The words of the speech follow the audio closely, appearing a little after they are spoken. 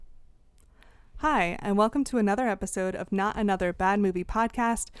Hi, and welcome to another episode of Not Another Bad Movie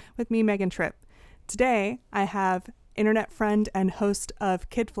Podcast with me, Megan Tripp. Today, I have internet friend and host of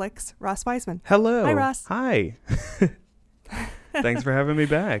Kid Flicks, Ross Wiseman. Hello. Hi, Ross. Hi. Thanks for having me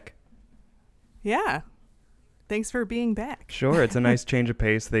back. Yeah. Thanks for being back. Sure, it's a nice change of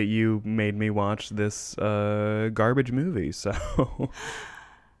pace that you made me watch this garbage movie, so...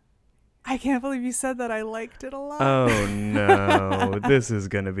 I can't believe you said that. I liked it a lot. Oh, no. This is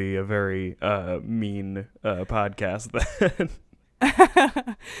going to be a very mean podcast then.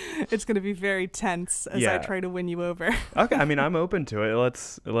 It's going to be very tense as I try to win you over. Okay, I mean, I'm open to it.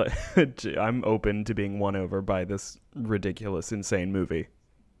 I'm open to being won over by this ridiculous, insane movie.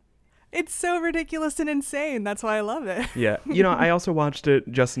 It's so ridiculous and insane. That's why I love it. Yeah. You know, I also watched it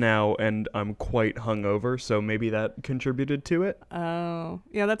just now and I'm quite hungover, so maybe that contributed to it. Oh,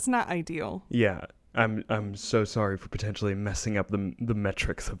 yeah, that's not ideal. Yeah. I'm so sorry for potentially messing up the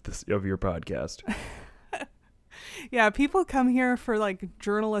metrics of your podcast. Yeah, people come here for like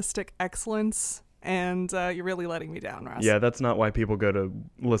journalistic excellence, and you're really letting me down, Ross. Yeah, that's not why people go to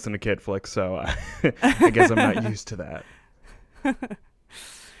listen to Kid Flicks, so I guess I'm not used to that.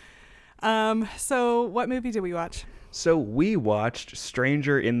 So what movie did we watch? So we watched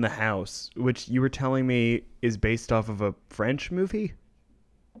Stranger in the House, which you were telling me is based off of a French movie?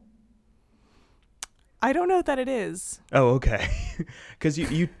 I don't know that it is. Oh, okay. Because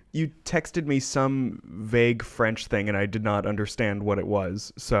you texted me some vague French thing and I did not understand what it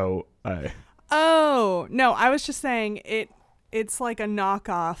was. So Oh, no, I was just saying it's like a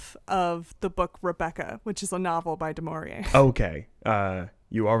knockoff of the book Rebecca, which is a novel by du Maurier. Okay.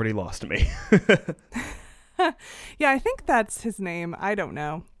 You already lost me. Yeah, I think that's his name. I don't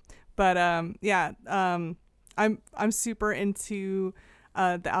know. But I'm super into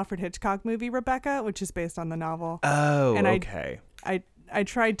the Alfred Hitchcock movie Rebecca, which is based on the novel. Oh, and okay. I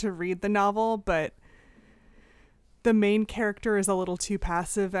tried to read the novel, but the main character is a little too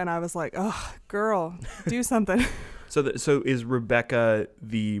passive, and I was like, "Oh, girl, do something." So is Rebecca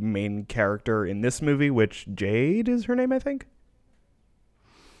the main character in this movie, which Jade is her name, I think?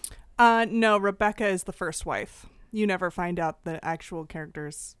 No, Rebecca is the first wife. You never find out the actual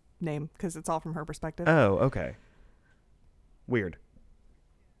character's name because it's all from her perspective. Oh, okay. Weird.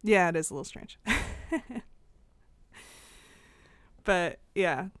 Yeah, it is a little strange. But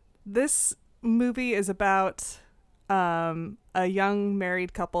yeah, this movie is about a young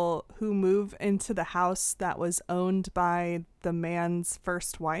married couple who move into the house that was owned by the man's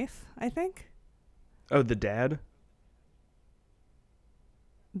first wife, I think. Oh, the dad?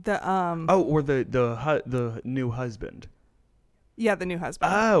 Or the new husband. Yeah, the new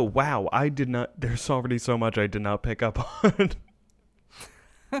husband. Oh, wow. I did not. There's already so much I did not pick up on.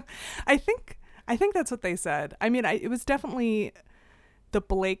 I think that's what they said. I mean, it was definitely the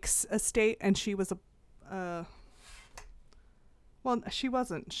Blake's estate, and she was well, she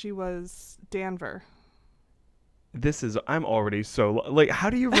wasn't. She was Danver. I'm already so, like, how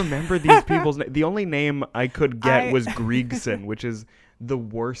do you remember these people's name? The only name I could get was Griegson, which is the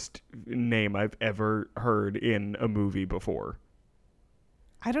worst name I've ever heard in a movie before.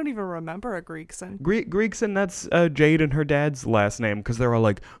 I don't even remember a Griegson. Griegson, that's Jade and her dad's last name, because they're all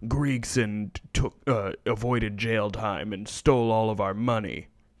like, Griegson avoided jail time and stole all of our money.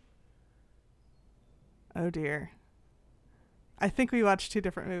 Oh, dear. I think we watched two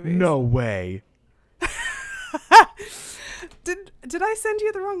different movies. No way. Did I send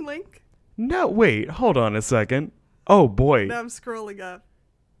you the wrong link? No, wait, hold on a second. Oh, boy. No, I'm scrolling up.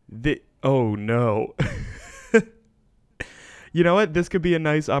 Oh, no. You know what? This could be a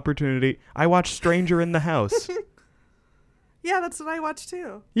nice opportunity. I watched Stranger in the House. Yeah, that's what I watched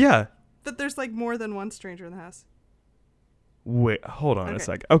too. Yeah. But there's like more than one stranger in the house. Wait, hold on a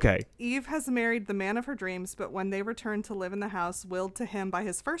sec. Okay. Eve has married the man of her dreams, but when they return to live in the house willed to him by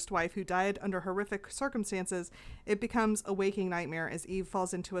his first wife, who died under horrific circumstances, it becomes a waking nightmare as Eve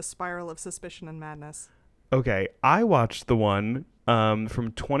falls into a spiral of suspicion and madness. Okay, I watched the one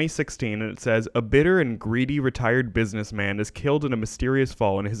from 2016, and it says, a bitter and greedy retired businessman is killed in a mysterious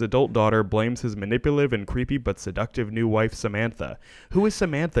fall, and his adult daughter blames his manipulative and creepy but seductive new wife, Samantha. Who is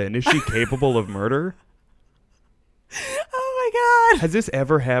Samantha, and is she capable of murder? Oh my God. Has this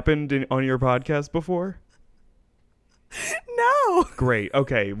ever happened on your podcast before? No. Great.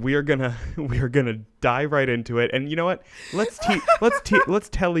 Okay, we are gonna dive right into it, and you know what? Let's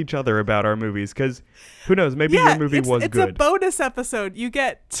tell each other about our movies, because who knows? Maybe your movie was good. It's a bonus episode. You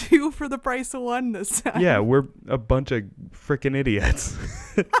get 2 for the price of 1 this time. Yeah, we're a bunch of freaking idiots.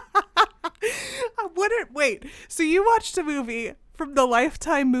 Wait. So you watched a movie from the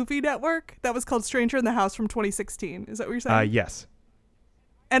Lifetime Movie Network that was called Stranger in the House from 2016. Is that what you're saying? Yes.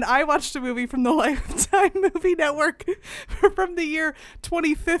 And I watched a movie from the Lifetime Movie Network from the year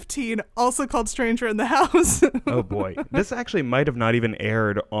 2015, also called Stranger in the House. Oh boy. This actually might have not even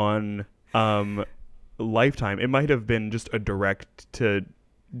aired on Lifetime. It might have been just a direct to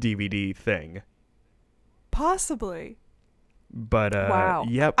DVD thing. Possibly. But wow.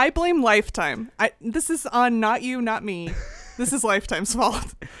 Yep. I blame Lifetime. This is on not you, not me. This is Lifetime's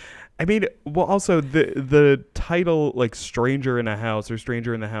fault. I mean, well, also the title, like Stranger in a House or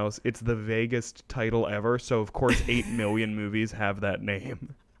Stranger in the House, it's the vaguest title ever. So of course 8 million movies have that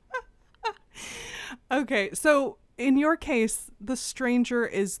name. Okay, so in your case, the stranger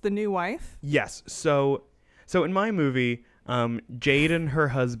is the new wife? Yes. So in my movie, Jade and her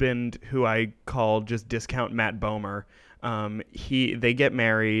husband, who I call just discount Matt Bomer, they get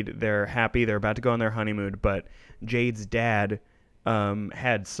married. They're happy. They're about to go on their honeymoon, but Jade's dad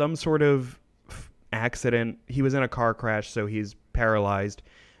had some sort of accident. He was in a car crash, so he's paralyzed.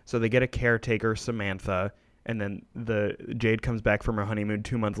 So they get a caretaker, Samantha, and then Jade comes back from her honeymoon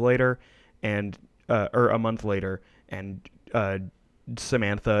 2 months later, or a month later, and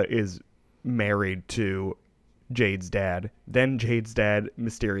Samantha is married to Jade's dad. Then Jade's dad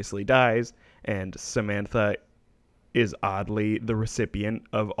mysteriously dies, and Samantha is oddly the recipient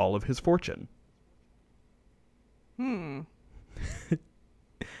of all of his fortune. Hmm.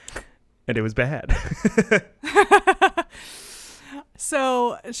 And it was bad.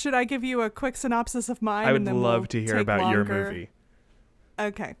 So, should I give you a quick synopsis of mine? I would love to hear about your movie.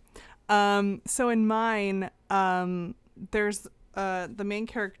 Okay. So in mine, there's the main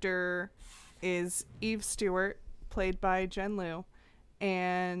character is Eve Stewart, played by Jen Liu,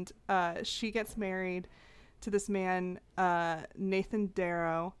 and she gets married to this man, Nathan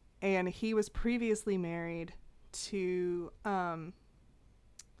Darrow, and he was previously married to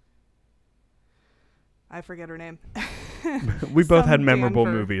I forget her name. We both had memorable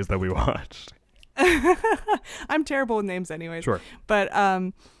Danver. movies that we watched. I'm terrible with names anyways. Sure.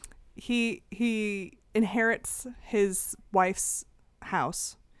 But he inherits his wife's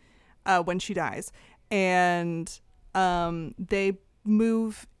house when she dies, and they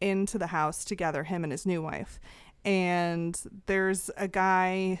move into the house together, him and his new wife. And there's a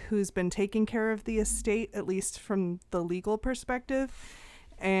guy who's been taking care of the estate, at least from the legal perspective,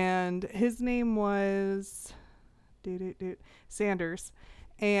 and his name was Sanders.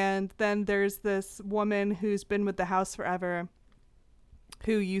 And then there's this woman who's been with the house forever,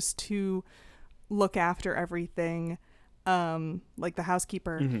 who used to look after everything, like the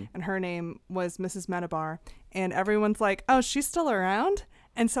housekeeper, and her name was Mrs. Menabar. And everyone's like, oh, she's still around?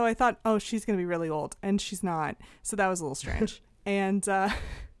 And so I thought, oh, she's going to be really old. And she's not. So that was a little strange. And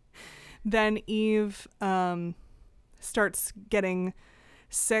then Eve starts getting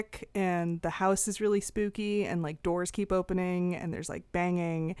sick, and the house is really spooky, and like doors keep opening, and there's like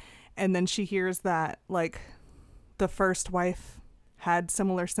banging. And then she hears that like the first wife had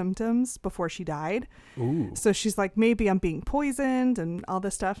similar symptoms before she died. Ooh. So she's like, maybe I'm being poisoned and all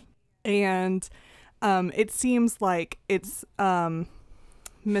this stuff. And it seems like it's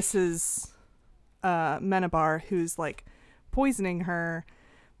Mrs. Menabar who's like poisoning her,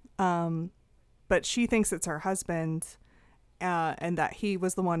 but she thinks it's her husband, and that he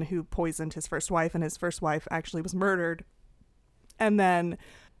was the one who poisoned his first wife, and his first wife actually was murdered. And then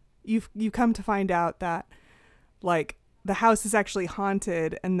you come to find out that like the house is actually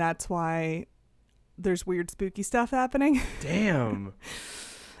haunted, and that's why there's weird spooky stuff happening. Damn.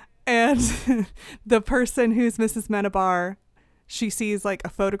 And the person who's Mrs. Menabar, she sees like a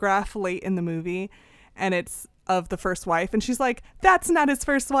photograph late in the movie, and it's of the first wife, and she's like, that's not his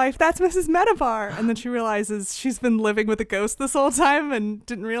first wife, that's Mrs. Menabar. And then she realizes she's been living with a ghost this whole time and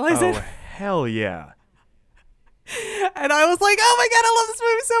didn't realize it. Oh, hell yeah. And I was like, oh my god, I love this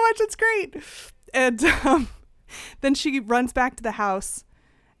movie so much, it's great. And then she runs back to the house,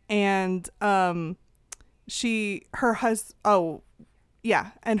 and her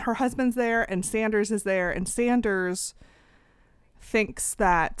husband's there, and Sanders is there, and Sanders thinks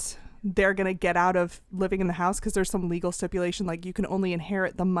that they're going to get out of living in the house because there's some legal stipulation, like you can only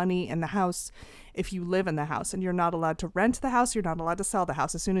inherit the money in the house if you live in the house, and you're not allowed to rent the house, you're not allowed to sell the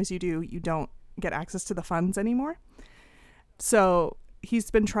house. As soon as you do, you don't get access to the funds anymore. So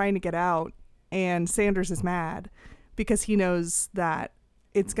he's been trying to get out, and Sanders is mad because he knows that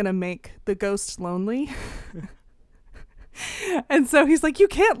it's going to make the ghost lonely. And so he's like, you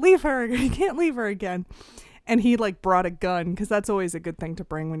can't leave her again. And he like brought a gun, because that's always a good thing to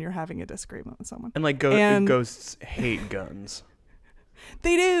bring when you're having a disagreement with someone. And like ghosts hate guns.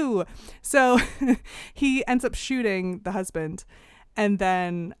 They do. So he ends up shooting the husband, and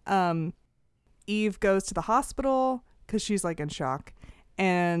then Eve goes to the hospital because she's like in shock,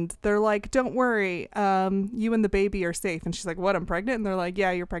 And they're like, don't worry, you and the baby are safe. And she's like, what, I'm pregnant? And they're like,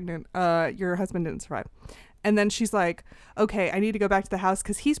 yeah, you're pregnant. Your husband didn't survive. And then she's like, okay, I need to go back to the house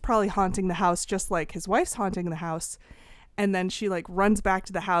because he's probably haunting the house just like his wife's haunting the house. And then she like runs back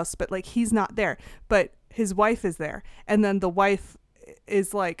to the house, but like he's not there, but his wife is there. And then the wife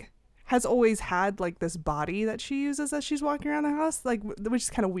is like, has always had like this body that she uses as she's walking around the house, like, which is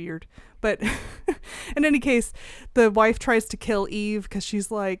kind of weird. But in any case, the wife tries to kill Eve because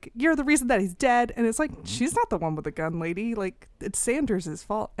she's like, you're the reason that he's dead. And it's like, she's not the one with the gun, lady. Like, it's Sanders'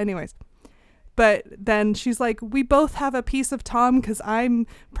 fault. Anyways. But then she's like, we both have a piece of Tom because I'm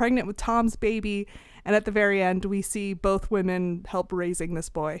pregnant with Tom's baby. And at the very end, we see both women help raising this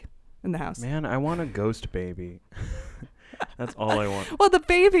boy in the house. Man, I want a ghost baby. That's all I want. Well, the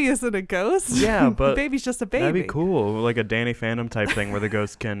baby isn't a ghost. Yeah, but the baby's just a baby. That'd be cool, like a Danny Phantom type thing where the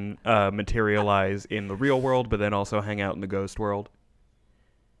ghost can materialize in the real world, but then also hang out in the ghost world.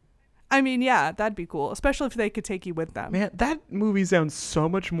 I mean, yeah, that'd be cool, especially if they could take you with them. Man, that movie sounds so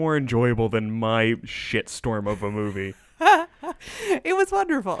much more enjoyable than my shitstorm of a movie. It was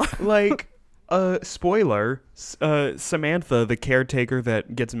wonderful. Like, spoiler, Samantha, the caretaker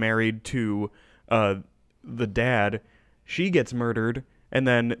that gets married to the dad, she gets murdered, and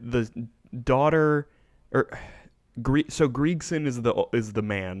then the daughter, so Griegson is the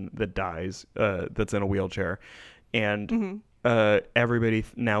man that dies, that's in a wheelchair, and everybody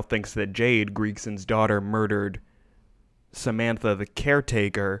now thinks that Jade, Griegson's daughter, murdered Samantha, the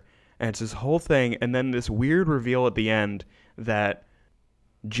caretaker, and it's this whole thing, and then this weird reveal at the end that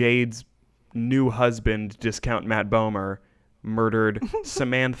Jade's new husband, Discount Matt Bomer, murdered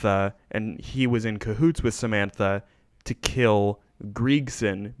Samantha, and he was in cahoots with Samantha to kill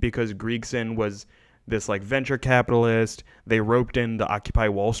Griegson because Griegson was this like venture capitalist. They roped in the Occupy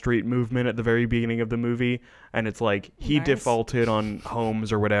Wall Street movement at the very beginning of the movie, and it's like he defaulted on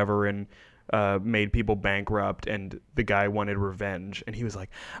homes or whatever and made people bankrupt, and the guy wanted revenge, and he was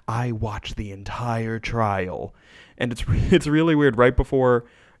like, I watched the entire trial. And it's really weird. Right before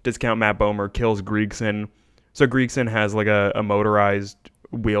Discount Matt Bomer kills Griegson, so Griegson has like a motorized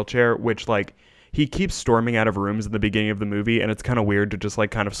wheelchair, which like he keeps storming out of rooms in the beginning of the movie, and it's kind of weird to just like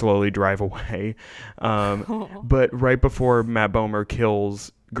kind of slowly drive away. But right before Matt Bomer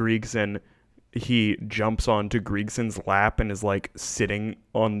kills Griegson, he jumps onto Griegson's lap and is like sitting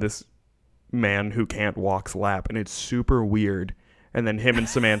on this man who can't walk's lap, and it's super weird. And then him and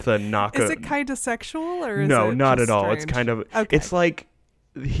Samantha knock. Is it kind of sexual or is no, it not just at all. strange? It's kind of. Okay. It's like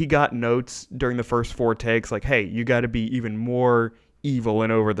he got notes during the first 4 takes, like, hey, you got to be even more evil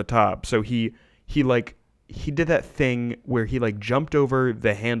and over the top. So he did that thing where he like jumped over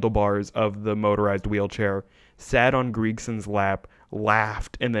the handlebars of the motorized wheelchair, sat on Griegson's lap,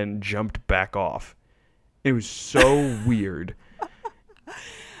 laughed, and then jumped back off. It was so weird.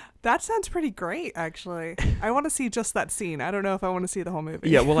 That sounds pretty great, actually. I want to see just that scene. I don't know if I want to see the whole movie.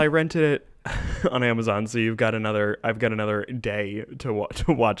 Yeah, well, I rented it on Amazon, so I've got another day to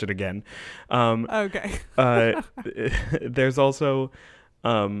watch it again. Okay. There's also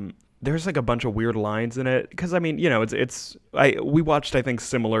there's like a bunch of weird lines in it because I mean, you know, we watched I think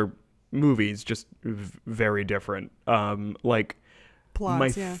similar movies, just very different. Like Plots, my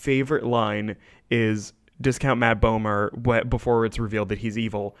favorite line is Discount Matt Bomer, before it's revealed that he's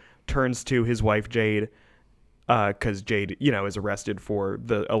evil, turns to his wife Jade, because Jade, you know, is arrested for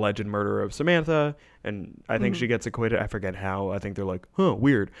the alleged murder of Samantha, and I think she gets acquitted. I forget how. I think they're like,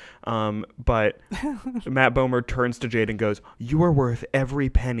 weird. But Matt Bomer turns to Jade and goes, "You are worth every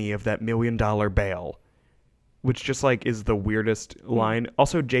penny of that $1 million bail." Which just like is the weirdest line.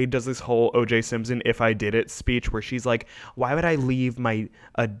 Also, Jade does this whole O.J. Simpson "if I did it" speech where she's like, "Why would I leave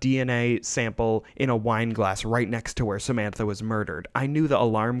a DNA sample in a wine glass right next to where Samantha was murdered? I knew the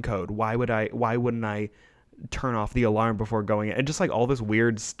alarm code. Why wouldn't I turn off the alarm before going in?" And just like all this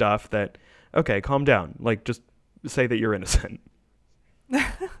weird stuff that, okay, calm down. Like just say that you're innocent.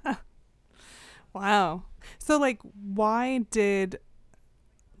 Wow. So like, why did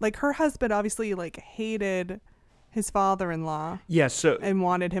like her husband obviously like hated his father-in-law, and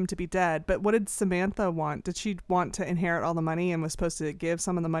wanted him to be dead. But what did Samantha want? Did she want to inherit all the money and was supposed to give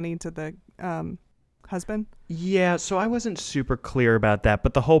some of the money to the husband? Yeah, so I wasn't super clear about that,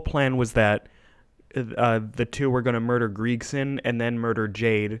 but the whole plan was that the two were going to murder Griegson and then murder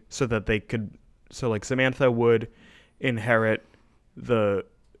Jade so that like Samantha would inherit the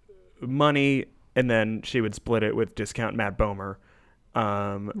money and then she would split it with Discount Matt Bomer.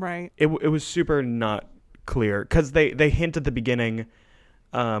 Right. It was super not clear because they hint at the beginning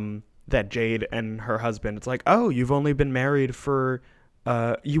that Jade and her husband, it's like, oh, you've only been married for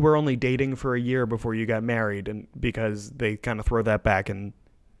you were only dating for a year before you got married, and because they kind of throw that back in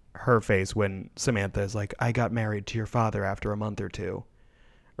her face when Samantha is like, I got married to your father after a month or two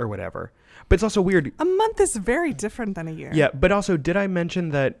or whatever. But it's also weird. A month is very different than a year. Yeah, but also, did I mention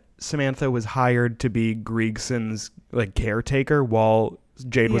that Samantha was hired to be Griegson's like caretaker while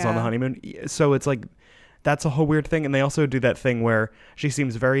Jade was on the honeymoon? So it's like, that's a whole weird thing. And they also do that thing where she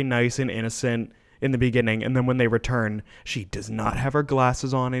seems very nice and innocent in the beginning, and then when they return, she does not have her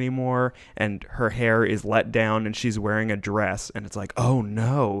glasses on anymore, and her hair is let down, and she's wearing a dress, and it's like, oh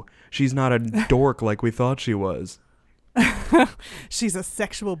no, she's not a dork like we thought she was. She's a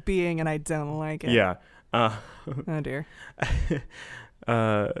sexual being, and I don't like it. Yeah. Oh dear.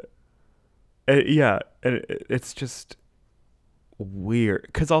 Yeah, it's just weird,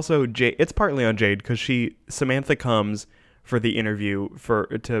 because also Jade, it's partly on Jade, because Samantha comes for the interview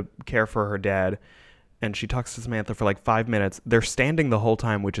to care for her dad, and she talks to Samantha for like 5 minutes. They're standing the whole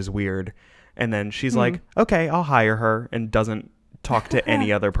time, which is weird, and then she's like, okay, I'll hire her, and doesn't talk to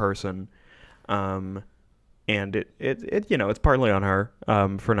any other person. And it it's partly on her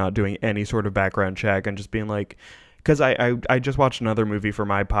for not doing any sort of background check and just being like, because I just watched another movie for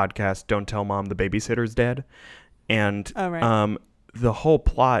my podcast, Don't Tell Mom the Babysitter's Dead, and the whole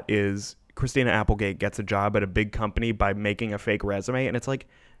plot is Christina Applegate gets a job at a big company by making a fake resume, and it's like,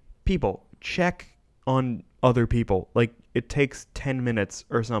 people, check on other people. Like, it takes 10 minutes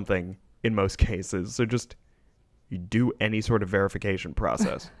or something in most cases, so just you do any sort of verification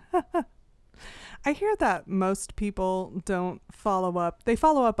process. I hear that most people don't follow up. They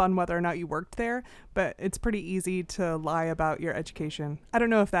follow up on whether or not you worked there, but it's pretty easy to lie about your education. I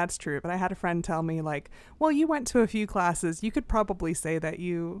don't know if that's true, but I had a friend tell me, like, well, you went to a few classes. You could probably say that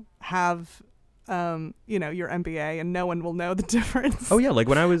you have, your MBA, and no one will know the difference. Oh, yeah. Like,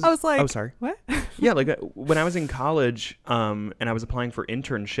 when I was like, oh, sorry. What? Yeah. Like, when I was in college and I was applying for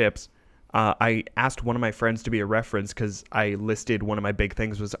internships, I asked one of my friends to be a reference because I listed one of my big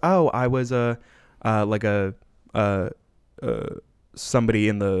things was, I was somebody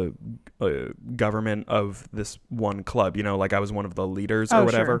in the government of this one club, like I was one of the leaders or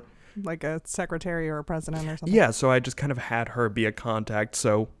whatever. Sure. Like a secretary or a president or something. Yeah, so I just kind of had her be a contact,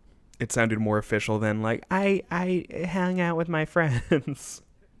 so it sounded more official than like, I hang out with my friends.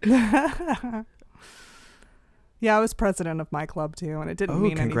 Yeah, I was president of my club too, and it didn't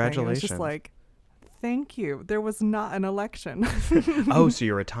mean anything. Congratulations. It was just like, thank you. There was not an election. Oh, so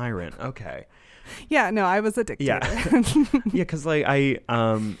you're a tyrant. Okay. Yeah, no, I was a dictator. Yeah. Yeah, because like I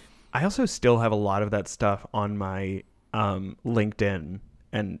also still have a lot of that stuff on my LinkedIn,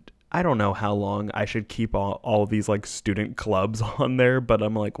 and I don't know how long I should keep all of these like student clubs on there, but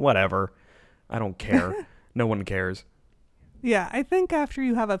I'm like, whatever. I don't care. No one cares. Yeah, I think after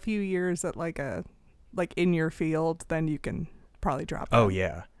you have a few years at like in your field, then you can probably drop it. Oh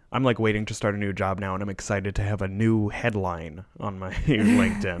yeah. I'm like waiting to start a new job now, and I'm excited to have a new headline on my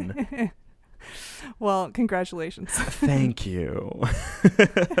LinkedIn. Well, congratulations. Thank you.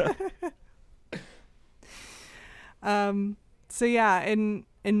 So yeah, in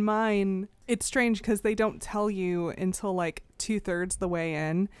mine, it's strange because they don't tell you until like 2/3 the way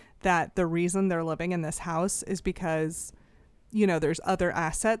in that the reason they're living in this house is because, there's other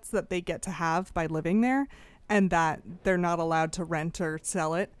assets that they get to have by living there, and that they're not allowed to rent or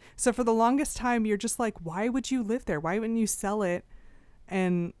sell it. So for the longest time, you're just like, why would you live there? Why wouldn't you sell it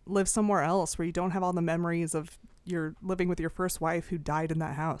and live somewhere else where you don't have all the memories of you're living with your first wife who died in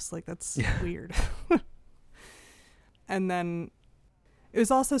that house? Like, that's weird. And then it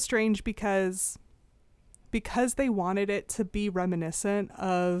was also strange because they wanted it to be reminiscent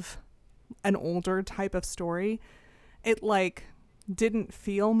of an older type of story. It like didn't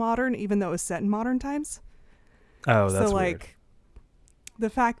feel modern, even though it was set in modern times. Oh, that's so like weird. The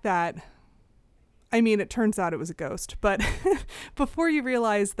fact that, I mean, it turns out it was a ghost, but before you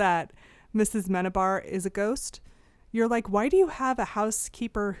realize that Mrs. Menabar is a ghost, you're like, why do you have a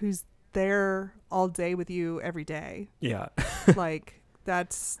housekeeper who's there all day with you every day? Yeah. Like,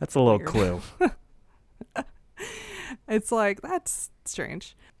 that's a little weird. clue. It's like, that's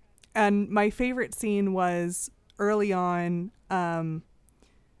strange. And my favorite scene was early on.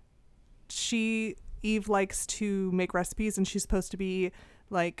 Eve likes to make recipes, and she's supposed to be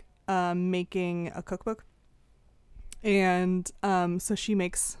like making a cookbook. And so she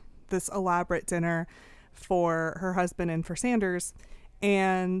makes this elaborate dinner for her husband and for Sanders.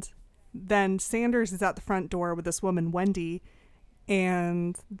 And then Sanders is at the front door with this woman, Wendy,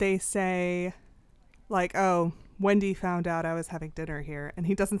 and they say like, oh, Wendy found out I was having dinner here. And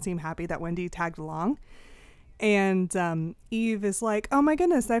he doesn't seem happy that Wendy tagged along. And Eve is like, oh my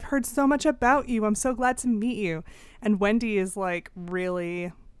goodness, I've heard so much about you. I'm so glad to meet you. And Wendy is like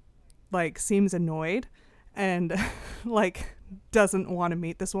really like seems annoyed and like doesn't want to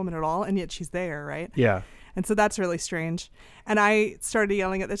meet this woman at all. And yet she's there, right? Yeah. And so that's really strange. And I started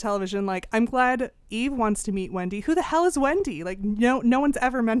yelling at the television, like, I'm glad Eve wants to meet Wendy. Who the hell is Wendy? Like, no one's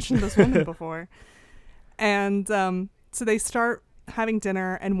ever mentioned this woman before. And so they start having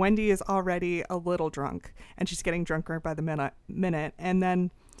dinner, and Wendy is already a little drunk, and she's getting drunker by the minute. And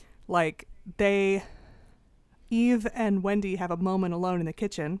then, like, Eve and Wendy have a moment alone in the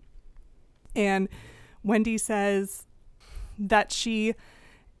kitchen. And Wendy says that she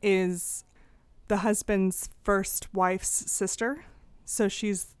is the husband's first wife's sister. So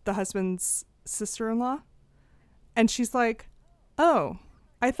she's the husband's sister-in-law. And she's like, oh,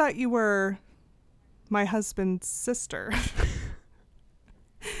 I thought you were my husband's sister.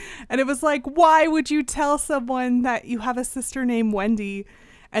 And it was like, why would you tell someone that you have a sister named Wendy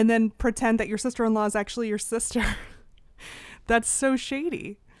and then pretend that your sister-in-law is actually your sister? That's so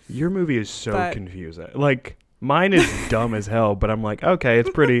shady. Your movie is so confusing. Like, mine is dumb as hell, but I'm like, okay, it's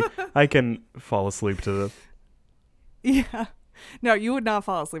pretty. I can fall asleep to this. Yeah. No, you would not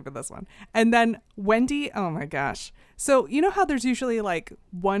fall asleep with this one. And then Wendy, oh my gosh. So, you know how there's usually like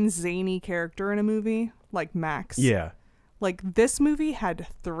one zany character in a movie? Like Max? Yeah. Like this movie had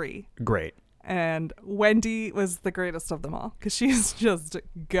 3. Great. And Wendy was the greatest of them all because she's just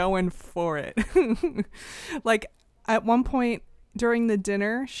going for it. Like at one point during the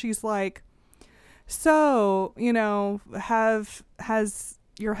dinner, she's like, so, you know, has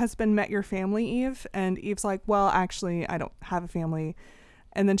your husband met your family, Eve? And Eve's like, well, actually, I don't have a family.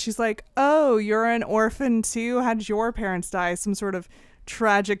 And then she's like, oh, you're an orphan too? How did your parents die? Some sort of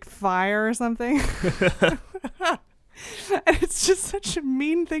tragic fire or something? And it's just such a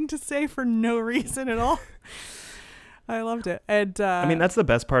mean thing to say for no reason at all. I loved it. And I mean, that's the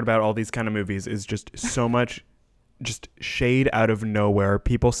best part about all these kind of movies is just so much just shade out of nowhere.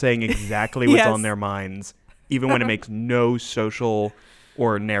 People saying exactly what's on their minds, even when it makes no social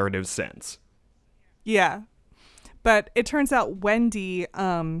or narrative sense. Yeah. But it turns out Wendy,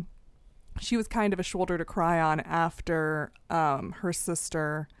 she was kind of a shoulder to cry on after her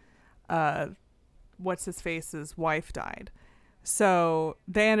sister, what's-his-face's wife died. So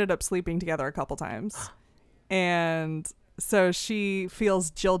they ended up sleeping together a couple times. And so she feels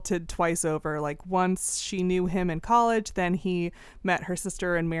jilted twice over. Like once she knew him in college, then he met her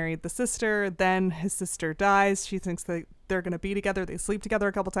sister and married the sister. Then his sister dies. She thinks that they're going to be together. They sleep together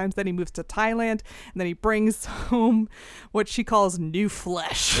a couple times. Then he moves to Thailand, and then he brings home what she calls new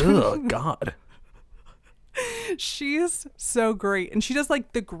flesh. Oh, God. She is so great. And she does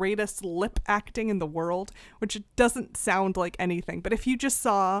like the greatest lip acting in the world, which doesn't sound like anything. But if you just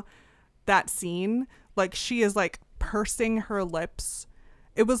saw that scene, like she is like pursing her lips.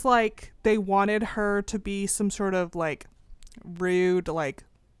 It was like they wanted her to be some sort of like rude like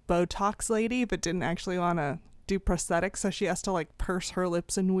Botox lady, but didn't actually want to do prosthetics, so she has to like purse her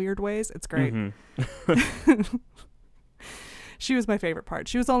lips in weird ways. It's great. Mm-hmm. She was my favorite part.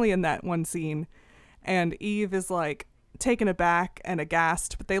 She was only in that one scene, and Eve is like taken aback and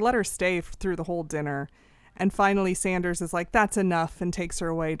aghast, but they let her stay through the whole dinner. And finally Sanders is like, that's enough, and takes her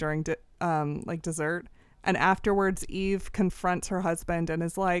away during like dessert. And afterwards, Eve confronts her husband and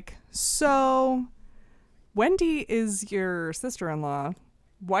is like, so Wendy is your sister-in-law.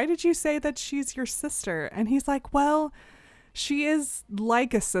 Why did you say that she's your sister? And he's like, well, she is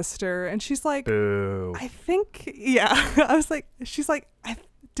like a sister. And she's like, boo. I think, yeah. I was like, she's like,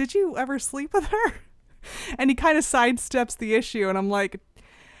 did you ever sleep with her? And he kind of sidesteps the issue. And I'm like,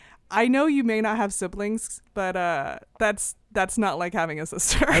 I know you may not have siblings, but that's not like having a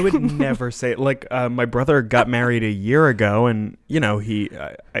sister. I would never say it. Like my brother got married a year ago, and you know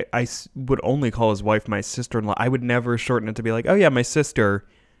I would only call his wife my sister-in-law. I would never shorten it to be like, oh yeah, my sister.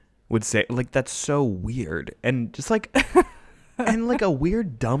 Would say like that's so weird and just like and like a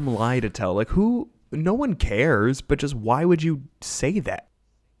weird dumb lie to tell. Like who? No one cares, but just why would you say that?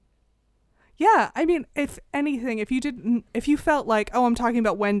 Yeah, I mean, if anything, if you felt like, oh, I'm talking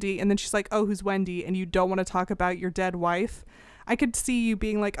about Wendy, and then she's like, oh, who's Wendy, and you don't want to talk about your dead wife, I could see you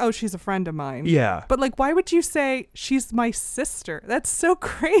being like, oh, she's a friend of mine. Yeah. But like, why would you say she's my sister? That's so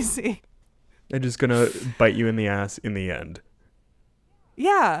crazy. They're just gonna bite you in the ass in the end.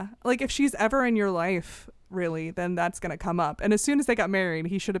 Yeah, like if she's ever in your life, really, then that's gonna come up. And as soon as they got married,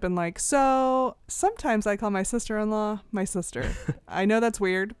 he should have been like, so sometimes I call my sister-in-law my sister. I know that's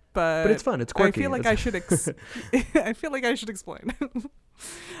weird, but it's fun. It's quirky. I feel like I should I feel like I should explain.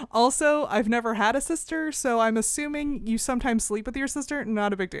 Also, I've never had a sister, so I'm assuming you sometimes sleep with your sister.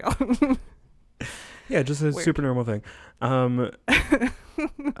 Not a big deal. Yeah, just a Weird. super normal thing. I'm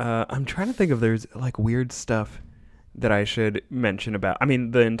trying to think if there's like weird stuff that I should mention about. I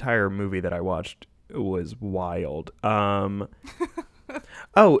mean, the entire movie that I watched was wild. So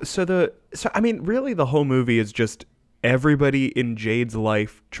I mean, really, the whole movie is just everybody in Jade's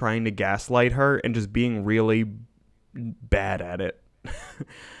life trying to gaslight her and just being really bad at it.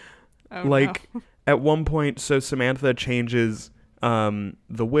 Oh, Like no. at one point, so Samantha changes the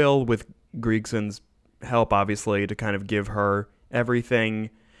will with Griegson's help, obviously, to kind of give her everything,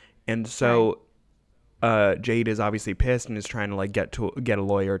 and so Jade is obviously pissed and is trying to like get a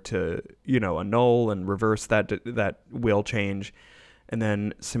lawyer to annul and reverse that will change. And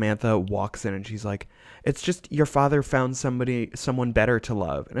then Samantha walks in and she's like, "It's just your father found someone better to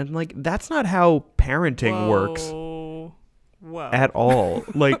love." And I'm like, that's not how parenting works Whoa. at all.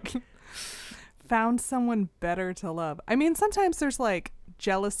 Like, Found someone better to love. I mean, sometimes there's like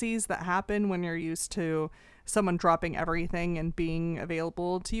jealousies that happen when you're used to someone dropping everything and being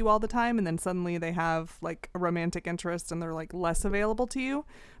available to you all the time, and then suddenly they have like a romantic interest and they're like less available to you.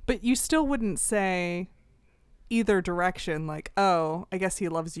 But you still wouldn't say either direction, like, oh, I guess he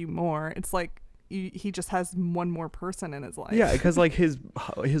loves you more. It's like he just has one more person in his life. yeah, because like his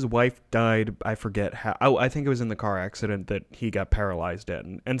wife died. I forget how. Oh, I think it was in the car accident that he got paralyzed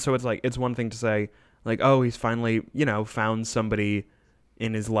in. And so it's like, it's one thing to say like, oh, he's finally found somebody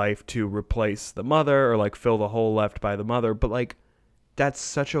in his life to replace the mother or like fill the hole left by the mother, but like that's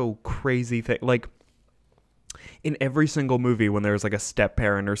such a crazy thing. Like in every single movie when there's like a step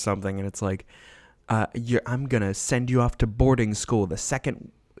parent or something, and it's like, I'm gonna send you off to boarding school the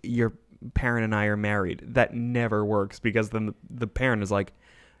second your parent and I are married. That never works, because then the parent is like,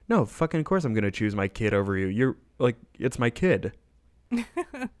 no, fucking of course I'm gonna choose my kid over you. You're like, it's my kid.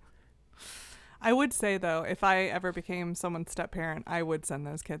 I would say, though, if I ever became someone's step parent, I would send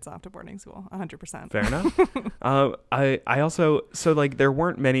those kids off to boarding school 100%. Fair enough. I also, so like there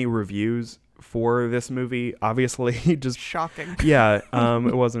weren't many reviews for this movie, obviously. Just Shocking. yeah,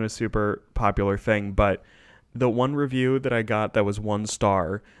 it wasn't a super popular thing, but the one review that I got that was 1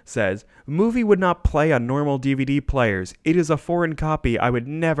 star says, "Movie would not play on normal DVD players. It is a foreign copy. I would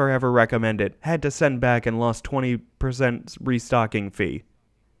never ever recommend it. Had to send back and lost 20% restocking fee."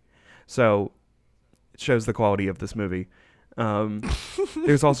 So it shows the quality of this movie.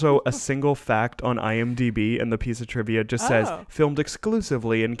 There's also a single fact on IMDb, and the piece of trivia just says, Oh. filmed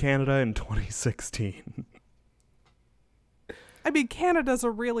exclusively in Canada in 2016. I mean, Canada's a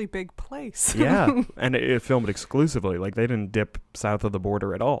really big place. Yeah, and it filmed exclusively. Like, they didn't dip south of the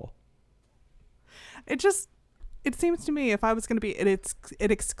border at all. It seems to me if I was going to be, it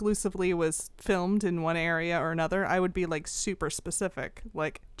exclusively was filmed in one area or another, I would be like super specific,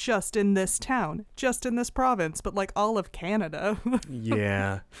 like just in this town, just in this province, but like all of Canada.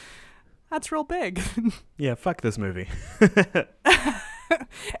 Yeah. That's real big. Yeah, fuck this movie.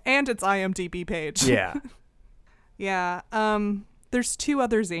 And its IMDb page. Yeah. Yeah. There's 2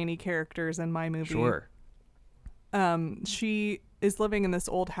 other zany characters in my movie. Sure. She is living in this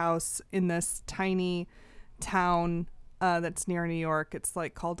old house in this tiny town that's near New York. It's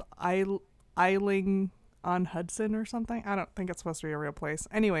like called Eiling on Hudson or something. I don't think it's supposed to be a real place.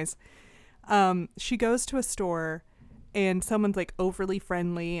 Anyways, she goes to a store and someone's like overly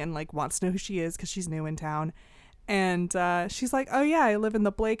friendly and like wants to know who she is because she's new in town. And she's like, "Oh yeah, I live in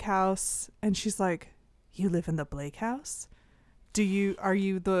the Blake house." And she's like, "You live in the Blake house? Are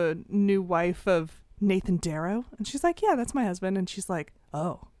you the new wife of Nathan Darrow?" And she's like, "Yeah, that's my husband." And she's like,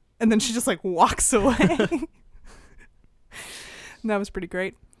 "Oh." And then she just like walks away. And that was pretty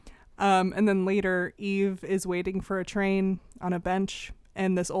great. And then later, Eve is waiting for a train on a bench,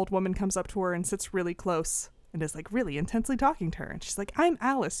 and this old woman comes up to her and sits really close and is like really intensely talking to her. And she's like, "I'm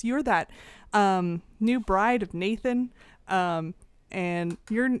Alice. You're that new bride of Nathan. And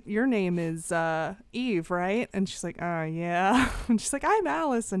your name is Eve, right?" And she's like, "Oh, yeah." And she's like, "I'm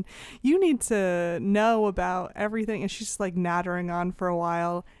Alice, and you need to know about everything." And she's just like nattering on for a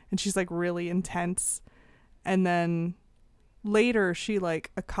while, and she's like really intense. And then later she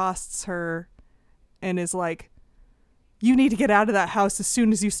like accosts her and is like, "You need to get out of that house as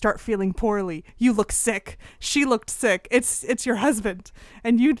soon as you start feeling poorly. You look sick. She looked sick. It's your husband.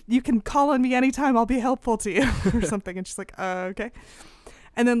 And you can call on me anytime. I'll be helpful to you," or something. And she's like, "Okay."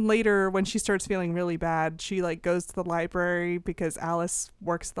 And then later when she starts feeling really bad, she like goes to the library because Alice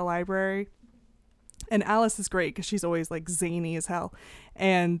works at the library. And Alice is great because she's always like zany as hell.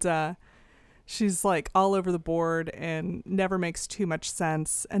 And she's like all over the board and never makes too much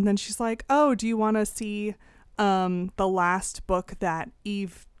sense. And then she's like, "Oh, do you want to see the last book that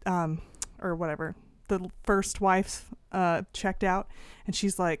Eve or whatever, the first wife checked out? And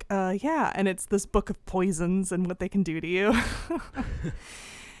she's like, yeah. And it's this book of poisons and what they can do to you.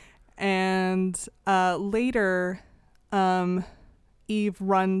 And later, Eve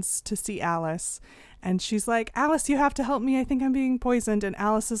runs to see Alice, and she's like, Alice, you have to help me. I think I'm being poisoned. And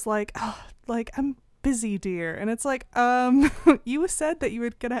Alice is like, oh, like, I'm busy, dear. And it's like, you said that you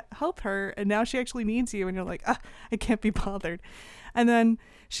were gonna help her, and now she actually needs you. And you're like, I can't be bothered. And then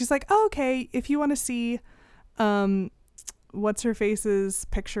she's like, oh, okay, if you want to see what's her face's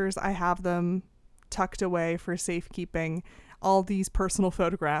pictures, I have them tucked away for safekeeping, all these personal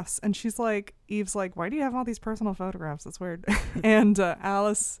photographs. And she's like, Eve's like, why do you have all these personal photographs? That's weird. And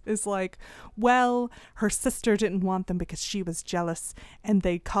Alice is like, well, her sister didn't want them because she was jealous and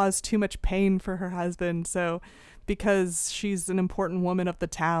they caused too much pain for her husband. So because she's an important woman of the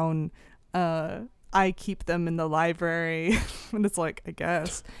town, I keep them in the library. And it's like, I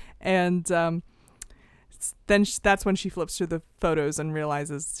guess. And then that's when she flips through the photos and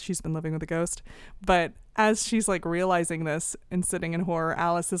realizes she's been living with a ghost. But as she's like realizing this and sitting in horror,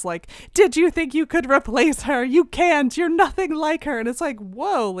 Alice is like, did you think you could replace her? You can't. You're nothing like her. And it's like,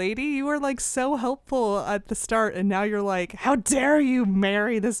 whoa, lady, you were like so helpful at the start, and now you're like, how dare you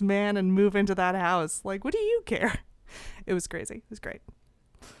marry this man and move into that house? Like, what do you care? It was crazy. It was great.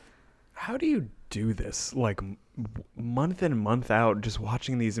 How do you do this? Like month in, month out, just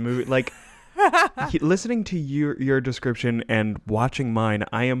watching these movies? Like, listening to your description and watching mine,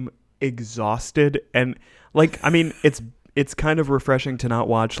 I am exhausted. And like, I mean, it's kind of refreshing to not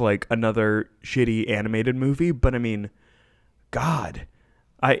watch like another shitty animated movie, but I mean, God,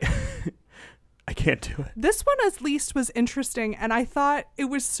 I can't do it. This one at least was interesting, and I thought it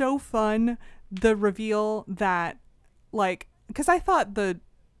was so fun, the reveal that, like, because I thought it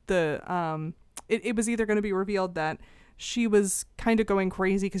was either going to be revealed that she was kind of going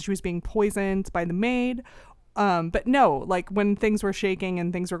crazy because she was being poisoned by the maid. But no, like when things were shaking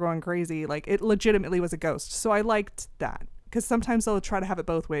and things were going crazy, like it legitimately was a ghost. So I liked that, because sometimes they'll try to have it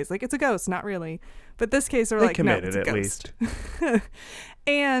both ways. Like, it's a ghost, not really. But this case, they're like, no, it's a ghost. Least.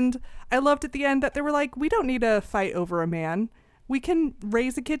 And I loved at the end that they were like, we don't need to fight over a man. We can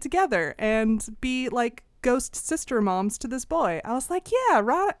raise a kid together and be like ghost sister moms to this boy. I was like, yeah,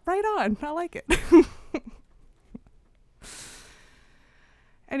 right on. I like it.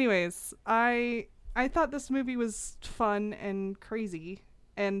 Anyways, I thought this movie was fun and crazy,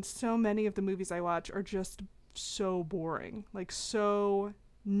 and so many of the movies I watch are just so boring. Like, so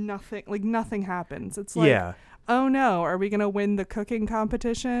nothing happens. It's like, yeah. Oh no, are we going to win the cooking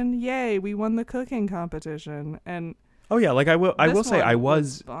competition? Yay, we won the cooking competition. And oh yeah, like I will say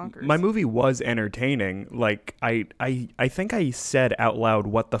my movie was entertaining. Like I think I said out loud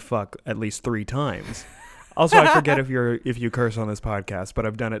what the fuck at least 3 times. Also, I forget if you curse on this podcast, but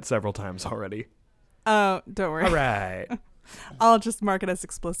I've done it several times already. Oh, don't worry. All right. I'll just mark it as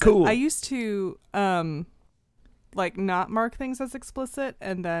explicit. Cool. I used to like not mark things as explicit,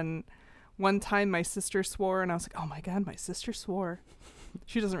 and then one time my sister swore, and I was like, oh my God, my sister swore.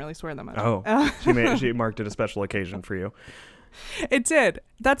 She doesn't really swear that much. Oh, she marked it a special occasion for you. It did.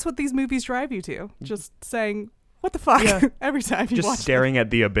 That's what these movies drive you to. Just saying, what the fuck? Yeah. Every time you watch just staring at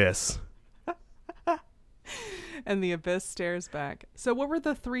the abyss. And the abyss stares back. So what were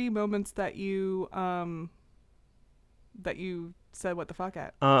the 3 moments that you said what the fuck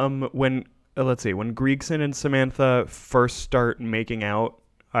at? When Griegson and Samantha first start making out,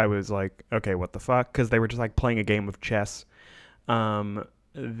 I was like, okay, what the fuck? Because they were just like playing a game of chess. Then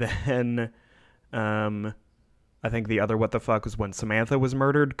I think the other what the fuck was when Samantha was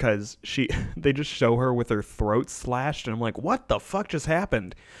murdered, because they just show her with her throat slashed, and I'm like, what the fuck just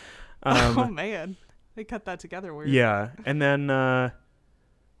happened? Oh man, they cut that together weird. Yeah, and then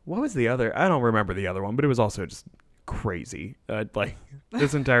what was the other? I don't remember the other one, but it was also just crazy. Like,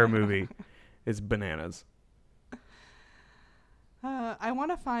 this entire movie is bananas. I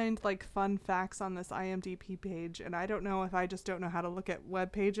want to find like fun facts on this IMDb page, and I don't know if I just don't know how to look at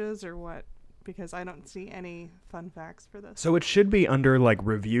web pages or what, because I don't see any fun facts for this. So it should be under like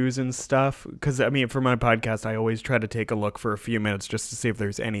reviews and stuff, because I mean, for my podcast, I always try to take a look for a few minutes just to see if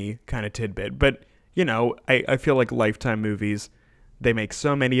there's any kind of tidbit. But you know, I feel like Lifetime movies, they make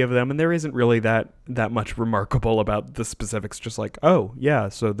so many of them, and there isn't really that much remarkable about the specifics. Just like, oh yeah,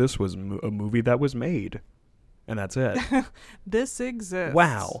 so this was a movie that was made. And that's it. This exists.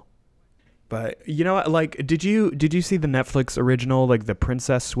 Wow. But you know what? Like, did you see the Netflix original, like The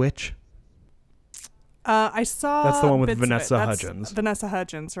Princess Switch? I saw. That's the one with Vanessa Hudgens. Vanessa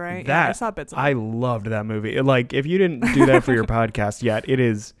Hudgens, right? Yeah, I saw bits of it. I loved that movie. Like, if you didn't do that for your podcast yet, it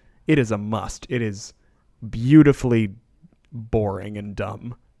is a must. It is beautifully boring and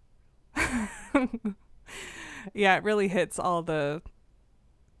dumb. Yeah, it really hits all the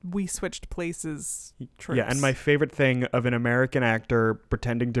we switched places tropes. Yeah, and my favorite thing of an American actor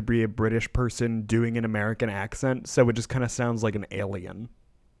pretending to be a British person doing an American accent, so it just kind of sounds like an alien.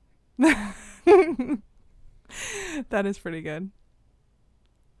 That is pretty good.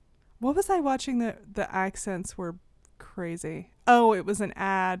 What was I watching the accents were crazy? Oh, it was an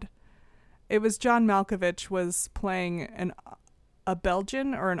ad. It was John Malkovich was playing a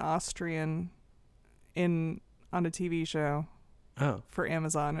Belgian or an Austrian on a TV show. Oh. For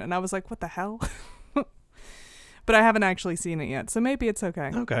Amazon, and I was like, what the hell? But I haven't actually seen it yet, so maybe it's okay.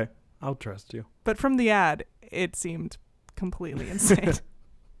 Okay, I'll trust you. But from the ad, it seemed completely insane.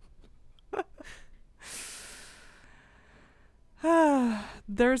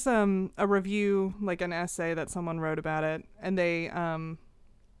 There's a review, like an essay that someone wrote about it, and they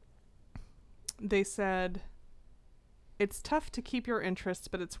said it's tough to keep your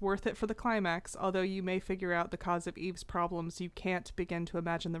interest, but it's worth it for the climax. Although you may figure out the cause of Eve's problems, you can't begin to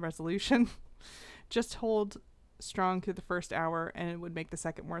imagine the resolution. Just hold strong through the first hour, and it would make the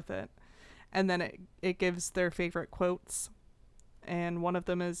second worth it. And then it gives their favorite quotes, and one of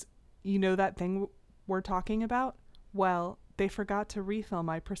them is, "You know that thing we're talking about? Well, they forgot to refill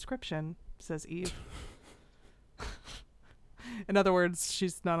my prescription," says Eve. In other words,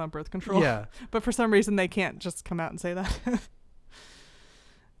 she's not on birth control. Yeah. But for some reason, they can't just come out and say that.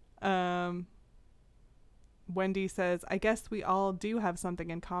 Wendy says, "I guess we all do have something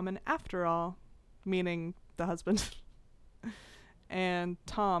in common after all," meaning the husband. And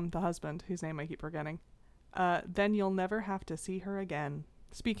Tom, the husband, whose name I keep forgetting, "Then you'll never have to see her again."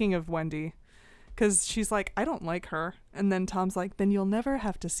 Speaking of Wendy, because she's like, "I don't like her." And then Tom's like, "Then you'll never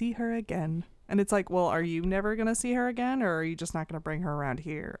have to see her again." And it's like, well, are you never going to see her again, or are you just not going to bring her around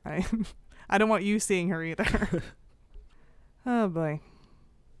here? I don't want you seeing her either. Oh, boy.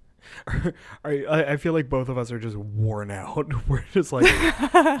 I feel like both of us are just worn out. We're just like,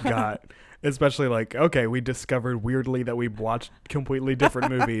 God. Especially like, okay, we discovered weirdly that we watched completely different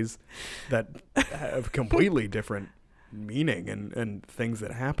movies that have completely different meaning and things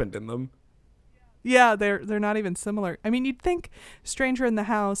that happened in them. Yeah, they're not even similar. I mean, you'd think Stranger in the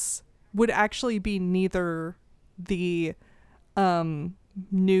House would actually be neither the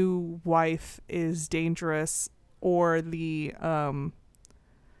new wife is dangerous or the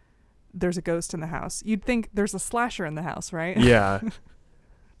there's a ghost in the house. You'd think there's a slasher in the house, right? Yeah.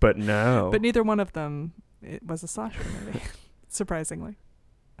 But no. But neither one of them it was a slasher movie, surprisingly.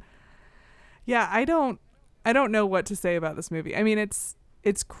 Yeah, I don't know what to say about this movie. I mean, it's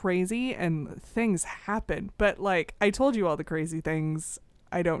crazy and things happen, but like I told you all the crazy things.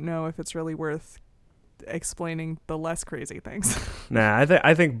 I don't know if it's really worth explaining the less crazy things. Nah,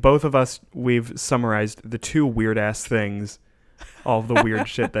 I think both of us, we've summarized the two weird ass things, all of the weird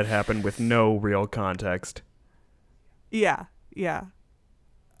shit that happened with no real context. Yeah.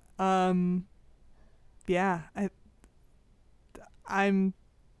 I'm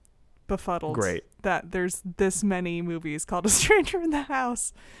befuddled. Great. That there's this many movies called A Stranger in the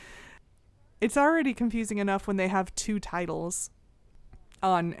House. It's already confusing enough when they have two titles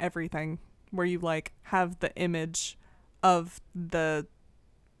on everything, where you like have the image of the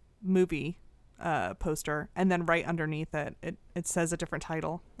movie poster, and then right underneath it says a different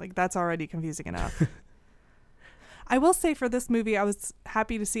title. Like, that's already confusing enough. I will say for this movie, I was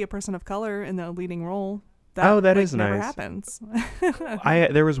happy to see a person of color in the leading role. That like, is never nice. Happens.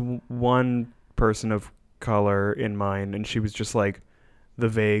 There was one person of color in mine, and she was just like the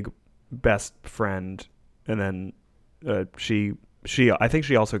vague best friend, and then she I think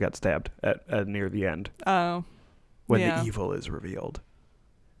she also got stabbed at near the end. Oh, when yeah. the evil is revealed.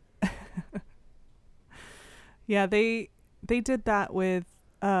 Yeah, they did that with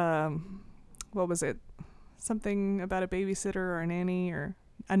what was it? Something about a babysitter or a nanny or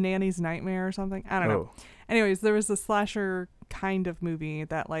a nanny's nightmare or something. I don't know. Anyways, there was a slasher kind of movie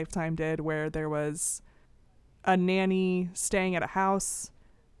that Lifetime did where there was a nanny staying at a house,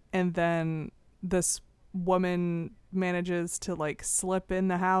 and then this woman manages to like slip in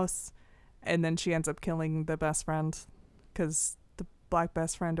the house, and then she ends up killing the best friend because the black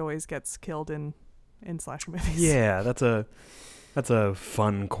best friend always gets killed in slasher movies. Yeah, that's a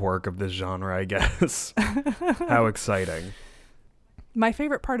fun quirk of this genre, I guess. How exciting. My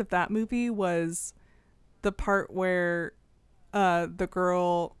favorite part of that movie was the part where the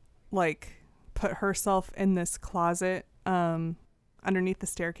girl like put herself in this closet underneath the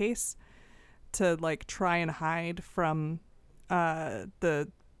staircase to like try and hide from the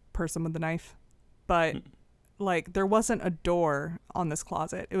person with the knife, but like there wasn't a door on this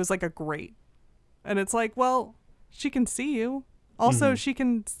closet. It was like a grate, and it's like, well, she can see you. Also, she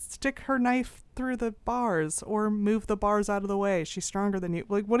can stick her knife through the bars or move the bars out of the way. She's stronger than you.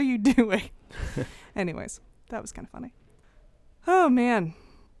 Like, what are you doing? Anyways, that was kind of funny. Oh, man.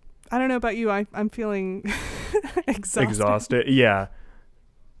 I don't know about you. I'm feeling Exhausted. Yeah.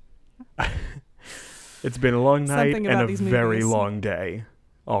 It's been a long night and a very long day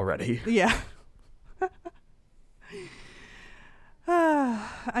already. Yeah.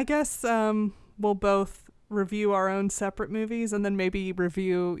 I guess we'll both review our own separate movies and then maybe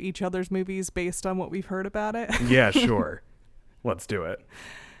review each other's movies based on what we've heard about it. Yeah, sure. Let's do it.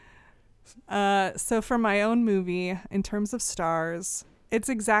 So for my own movie, in terms of stars, it's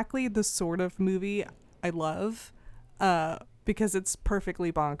exactly the sort of movie I love because it's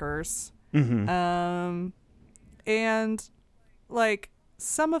perfectly bonkers. Mm-hmm. And like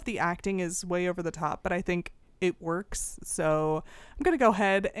some of the acting is way over the top, but I think it works. So I'm going to go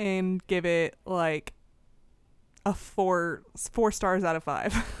ahead and give it like a 4 stars out of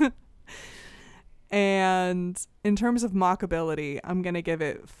 5. And in terms of mockability, I'm going to give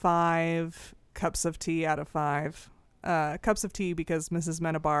it 5 cups of tea out of 5. Cups of tea because Mrs.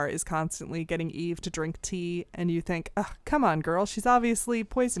 Menabar is constantly getting Eve to drink tea, and you think, oh, come on, girl, she's obviously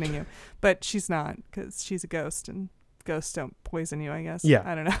poisoning you. But she's not, because she's a ghost, and ghosts don't poison you, I guess. Yeah.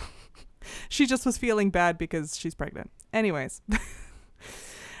 I don't know. She just was feeling bad because she's pregnant. Anyways.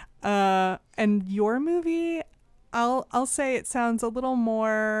 And your movie, I'll say it sounds a little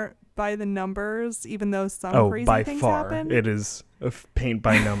more by the numbers, even though some crazy things happen. It is a paint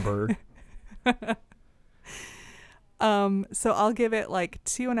by number. So I'll give it like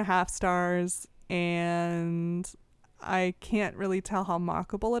 2.5 stars, and I can't really tell how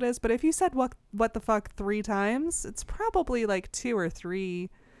mockable it is, but if you said what the fuck 3 times, it's probably like 2 or 3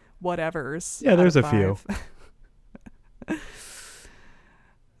 whatevers. Yeah, there's a few.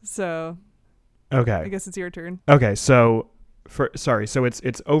 So okay, I guess it's your turn. Okay, so so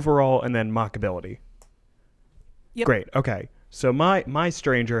it's overall and then mockability. Yep. Great. Okay. So my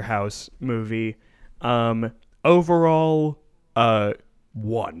Stranger House movie, overall,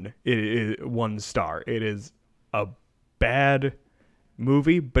 1. It is 1 star. It is a bad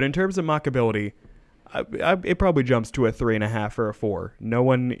movie, but in terms of mockability, it probably jumps to a 3.5 or a 4. No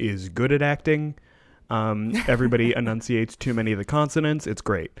one is good at acting. Everybody enunciates too many of the consonants. It's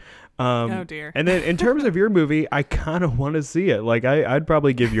great. Oh dear. And then in terms of your movie, I kind of want to see it. Like I'd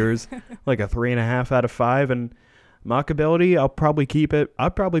probably give yours like a 3.5 out of 5, and mockability, I'll probably keep it. I'll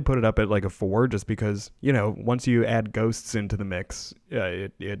probably put it up at like a 4, just because, you know, once you add ghosts into the mix,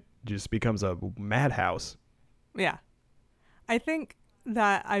 it just becomes a madhouse. Yeah. I think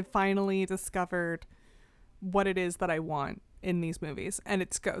that I finally discovered what it is that I want in these movies, and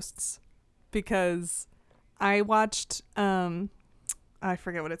it's ghosts. Because I watched, I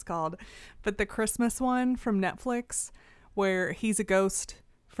forget what it's called, but the Christmas one from Netflix, where he's a ghost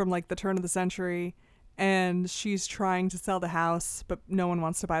from like the turn of the century, and she's trying to sell the house, but no one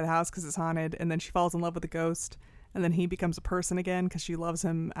wants to buy the house because it's haunted, and then she falls in love with the ghost, and then he becomes a person again because she loves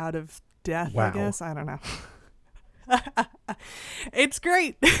him out of death. Wow. I guess. I don't know. It's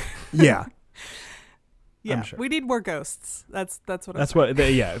great. Yeah. Yeah, sure. We need more ghosts. That's what. That's what.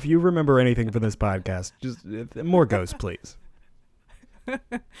 Yeah, if you remember anything from this podcast, just more ghosts, please.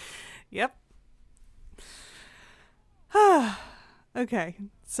 Yep. Okay,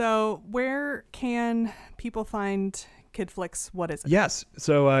 so where can people find Kid Flicks? What is it? Yes,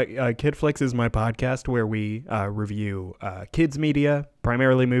 so Kid Flicks is my podcast where we review kids media,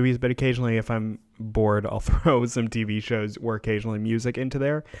 primarily movies, but occasionally, if I'm bored, I'll throw some TV shows or occasionally music into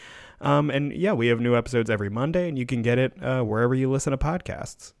there. And yeah, we have new episodes every Monday, and you can get it wherever you listen to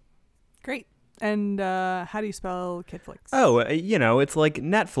podcasts. Great. And how do you spell Kid Flicks? Oh, it's like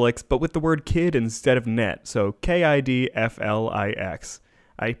Netflix, but with the word kid instead of net. So KIDFLIX.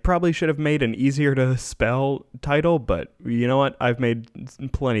 I probably should have made an easier to spell title, but you know what? I've made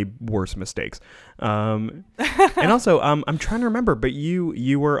plenty worse mistakes. And also, I'm trying to remember, but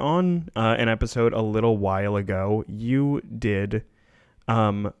you were on an episode a little while ago. You did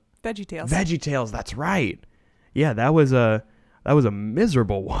VeggieTales. VeggieTales, that's right. Yeah, that was a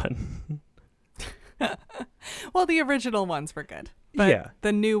miserable one. Well, the original ones were good, but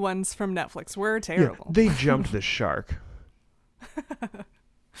the new ones from Netflix were terrible. Yeah, they jumped the shark.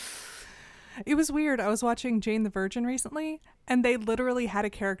 It was weird. I was watching Jane the Virgin recently, and they literally had a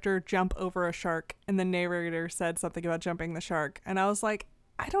character jump over a shark, and the narrator said something about jumping the shark, and I was like,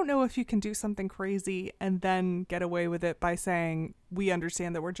 I don't know if you can do something crazy and then get away with it by saying, we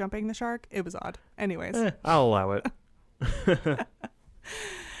understand that we're jumping the shark. It was odd. Anyways. I'll allow it.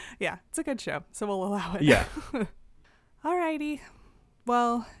 Yeah, it's a good show, so we'll allow it. Yeah. Alrighty.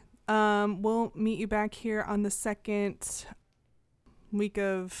 Well, we'll meet you back here on the second week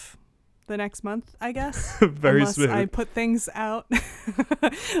of the next month, I guess. Very Unless smooth. I put things out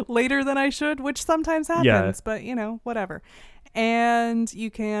later than I should, which sometimes happens, Yeah. but whatever. And you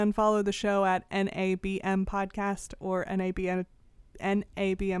can follow the show at NABM Podcast or NABM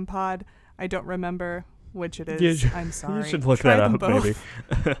Pod. I don't remember which it is. I'm sorry. You should look Try that them up, both.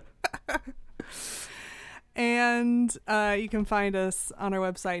 maybe. And you can find us on our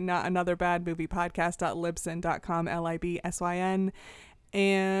website, notanotherbadmoviepodcast.libsyn.com, LIBSYN.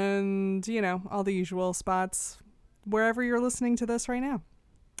 And, all the usual spots wherever you're listening to this right now.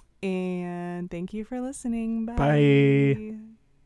 And thank you for listening. Bye. Bye.